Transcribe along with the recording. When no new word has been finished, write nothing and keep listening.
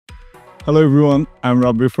Hello everyone, I'm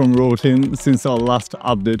Rabbi from Robotin. Since our last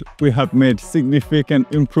update, we have made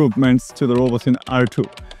significant improvements to the Robotin R2,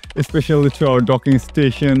 especially to our docking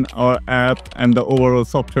station, our app, and the overall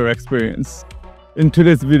software experience. In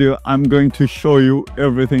today's video, I'm going to show you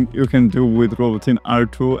everything you can do with Robotin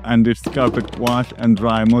R2 and its carpet wash and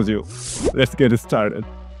dry module. Let's get started.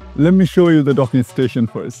 Let me show you the docking station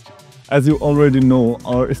first. As you already know,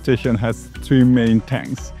 our station has 3 main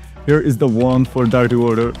tanks. Here is the one for dirty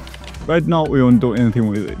water. Right now we won't do anything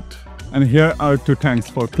with it. And here are 2 tanks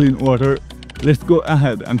for clean water. Let's go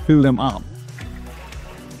ahead and fill them up.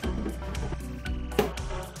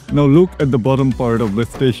 Now look at the bottom part of the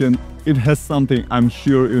station. It has something I'm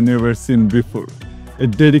sure you've never seen before. A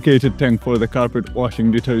dedicated tank for the carpet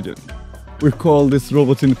washing detergent. We call this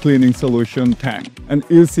Robotin cleaning solution tank. And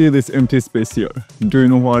you see this empty space here. Do you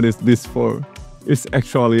know what is this for? It's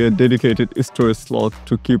actually a dedicated storage slot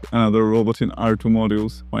to keep another Robotin R2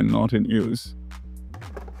 modules when not in use.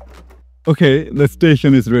 Okay, the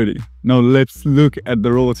station is ready. Now let's look at the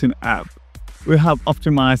Robotin app. We have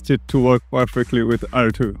optimized it to work perfectly with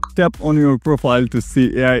R2. Tap on your profile to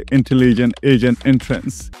see AI Intelligent Agent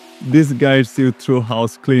entrance. This guides you through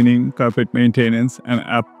house cleaning, carpet maintenance, and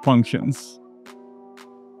app functions.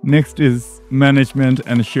 Next is management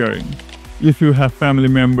and sharing. If you have family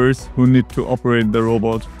members who need to operate the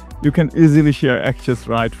robot, you can easily share access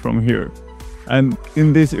right from here. And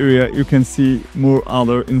in this area, you can see more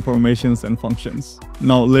other informations and functions.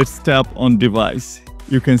 Now let's tap on device.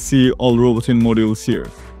 You can see all Robotin modules here.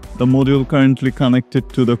 The module currently connected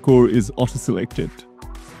to the core is auto-selected.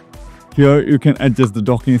 Here you can adjust the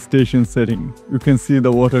docking station setting. You can see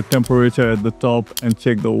the water temperature at the top and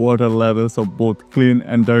check the water levels of both clean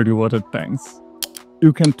and dirty water tanks.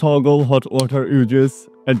 You can toggle hot water uses,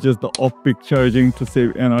 adjust the off-peak charging to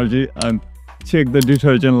save energy, and check the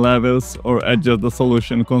detergent levels or adjust the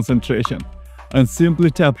solution concentration. And simply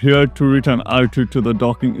tap here to return R2 to the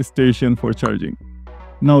docking station for charging.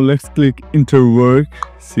 Now let's click Enter Work.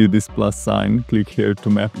 See this plus sign, click here to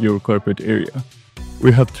map your carpet area.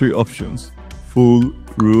 We have 3 options: full,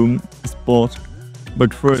 room, spot.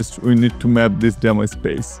 But first we need to map this demo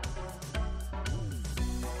space.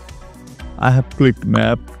 I have clicked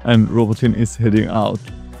map and Robotin is heading out.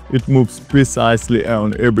 It moves precisely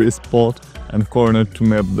around every spot and corner to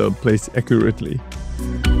map the place accurately.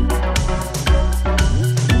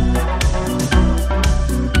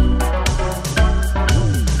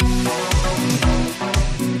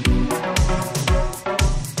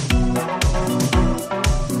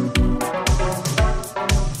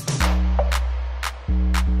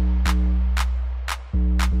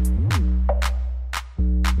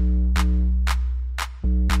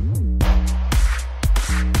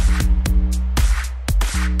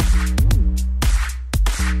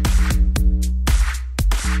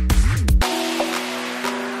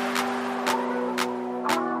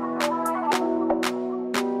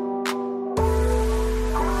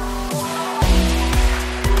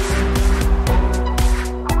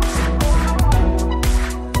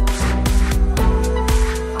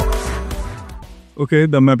 Okay,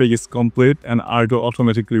 the mapping is complete and R2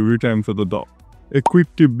 automatically returns to the dock. A quick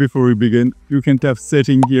tip before we begin, you can tap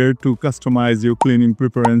setting here to customize your cleaning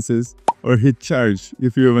preferences or hit charge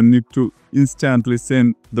if you ever need to instantly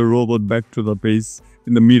send the robot back to the base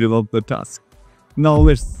in the middle of the task. Now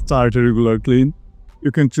let's start a regular clean.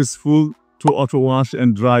 You can choose full to auto wash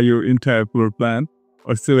and dry your entire floor plan,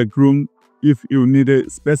 or select room if you need a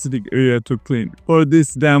specific area to clean. For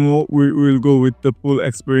this demo, we will go with the full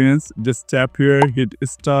experience. Just tap here, hit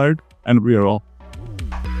start, and we are off.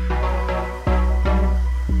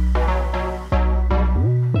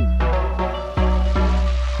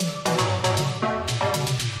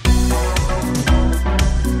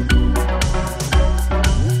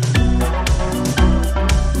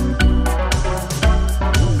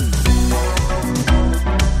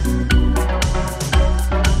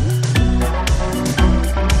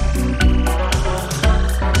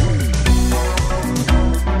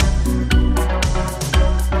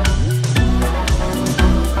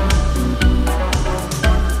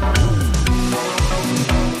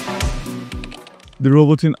 The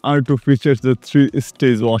Robotin R2 features the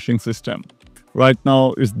 3-stage washing system. Right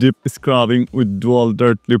now, it's deep scrubbing with dual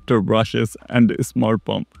dirt lifter brushes and a smart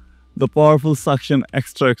pump. The powerful suction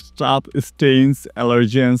extracts top stains,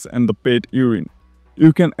 allergens, and the pet urine.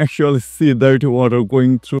 You can actually see dirty water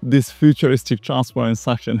going through this futuristic transparent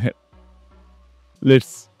suction head.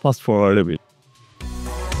 Let's fast forward a bit.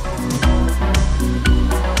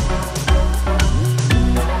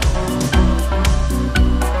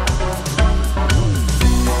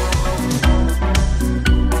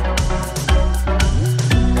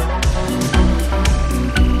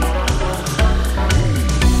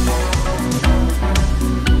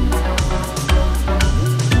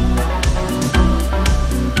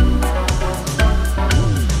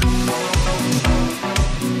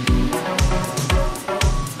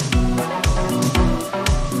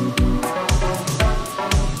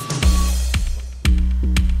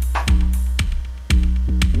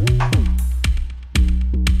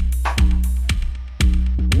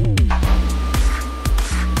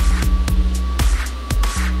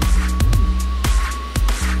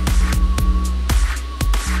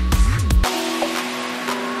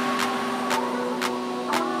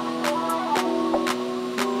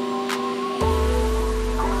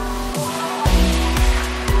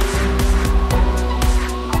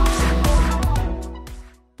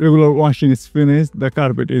 Regular washing is finished, the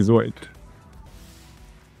carpet is wet.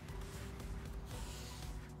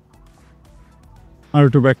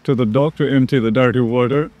 R2 back to the dock to empty the dirty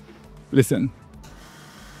water. Listen.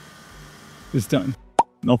 It's done.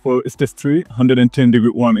 Now for stage 3, 110 degree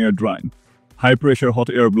warm air drying. High pressure hot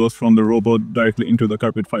air blows from the robot directly into the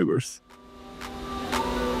carpet fibers.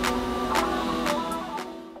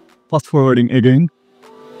 Fast forwarding again.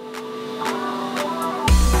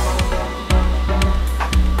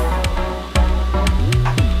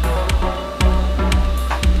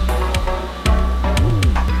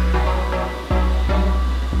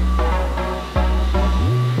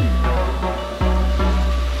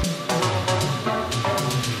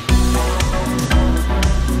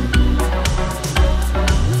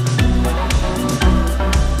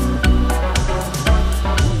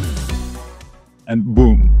 And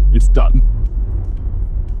boom, it's done.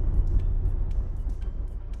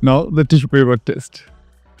 Now the tissue paper test.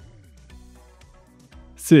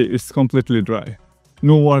 See, it's completely dry.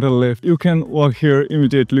 No water left. You can walk here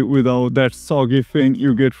immediately without that soggy thing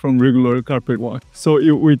you get from regular carpet wash. So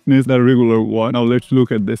you witness the regular wash. Now let's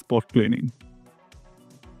look at the spot cleaning.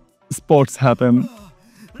 Spots happen.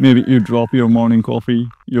 Maybe you drop your morning coffee,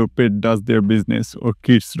 your pet does their business, or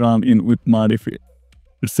kids run in with muddy feet.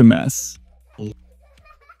 It's a mess.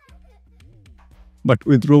 But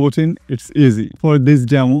with Robotin, it's easy. For this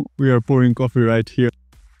demo, we are pouring coffee right here.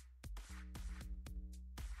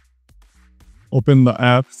 Open the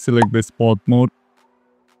app, select the spot mode,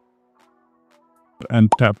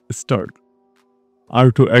 and tap Start.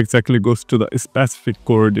 R2 exactly goes to the specific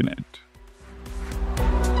coordinate.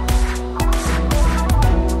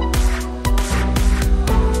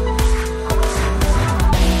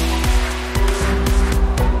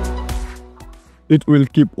 It will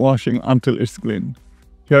keep washing until it's clean.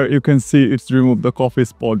 Here you can see it's removed the coffee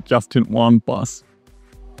spot just in one pass.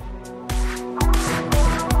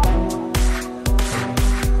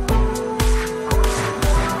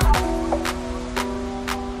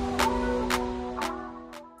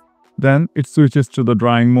 Then it switches to the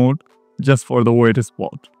drying mode just for the wet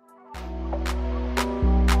spot.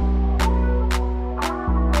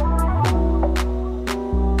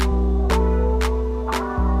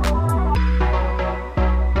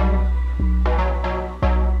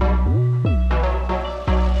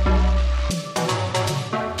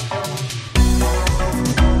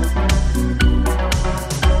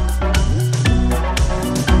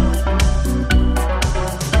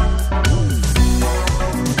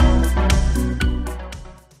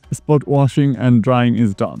 Spot washing and drying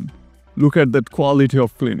is done. Look at that quality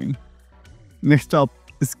of cleaning. Next up,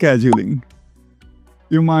 scheduling.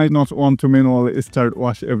 You might not want to manually start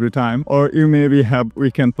wash every time, or you maybe have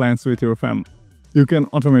weekend plans with your family. You can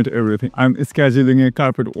automate everything. I'm scheduling a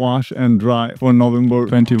carpet wash and dry for November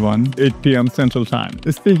 21, 8 p.m. Central Time.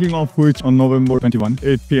 Speaking of which, on November 21,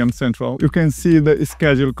 8 p.m. Central, you can see the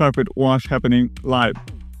scheduled carpet wash happening live.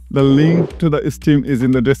 The link to the stream is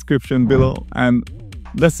in the description below, and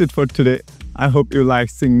that's it for today. I hope you like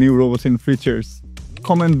seeing new Robotin features.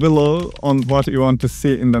 Comment below on what you want to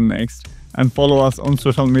see in the next, and follow us on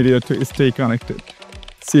social media to stay connected.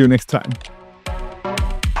 See you next time.